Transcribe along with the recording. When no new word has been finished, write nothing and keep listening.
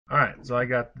Alright, so I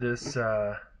got this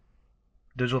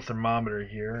digital thermometer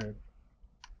here. It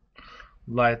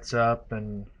lights up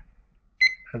and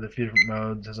has a few different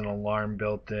modes, has an alarm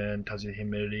built in, tells you the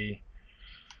humidity,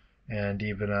 and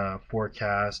even a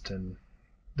forecast. And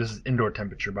this is indoor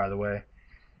temperature, by the way.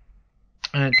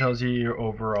 And it tells you your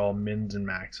overall mins and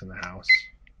max in the house.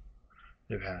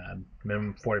 They've had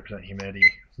minimum 40%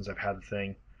 humidity since I've had the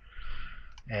thing.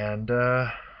 And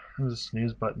there's a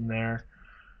snooze button there.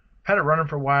 I've had it running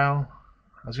for a while.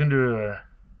 I was going to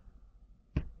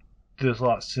do this a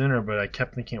lot sooner, but I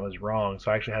kept thinking it was wrong, so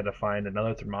I actually had to find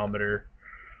another thermometer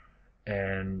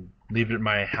and leave it in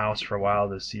my house for a while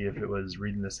to see if it was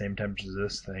reading the same temperature as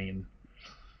this thing.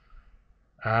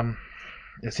 And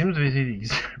it seems to be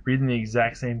reading the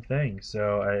exact same thing,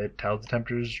 so it tells the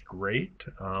temperatures great.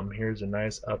 Here's a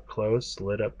nice up close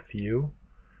lit up view.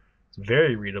 It's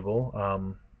very readable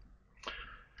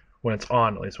when it's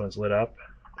on, at least when it's lit up.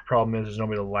 The problem is there's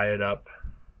nobody to light it up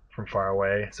from far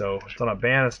away, so if it's on a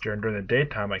banister and during the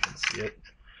daytime I can see it.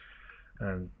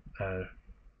 And it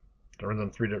runs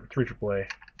on 3 AAA,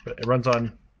 but it runs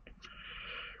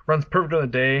perfect during the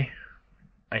day.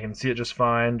 I can see it just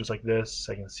fine, just like this.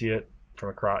 I can see it from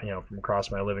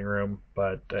across my living room,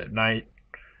 but at night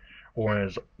or when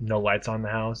there's no lights on the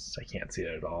house, I can't see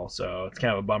it at all. So it's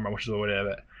kind of a bummer. Which is a way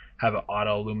to have it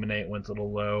auto illuminate when it's a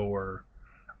little low, or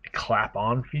a clap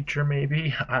on feature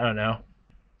maybe. I don't know.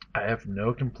 I have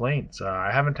no complaints.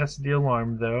 I haven't tested the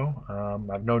alarm though.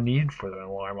 I have no need for the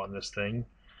alarm on this thing,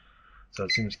 so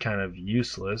it seems kind of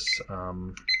useless.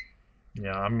 I'm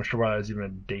not sure why there's even a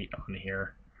date on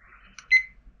here.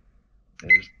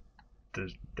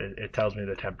 It tells me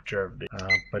the temperature of the,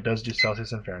 but it does do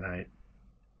Celsius and Fahrenheit.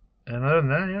 And other than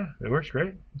that, yeah, it works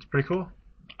great. It's pretty cool.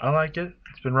 I like it.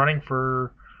 It's been running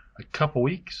for a couple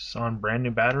weeks on brand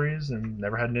new batteries and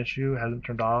never had an issue. It hasn't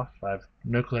turned off. I have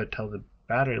no clue how to tell the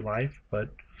battery life, but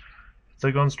it's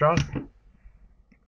still going strong.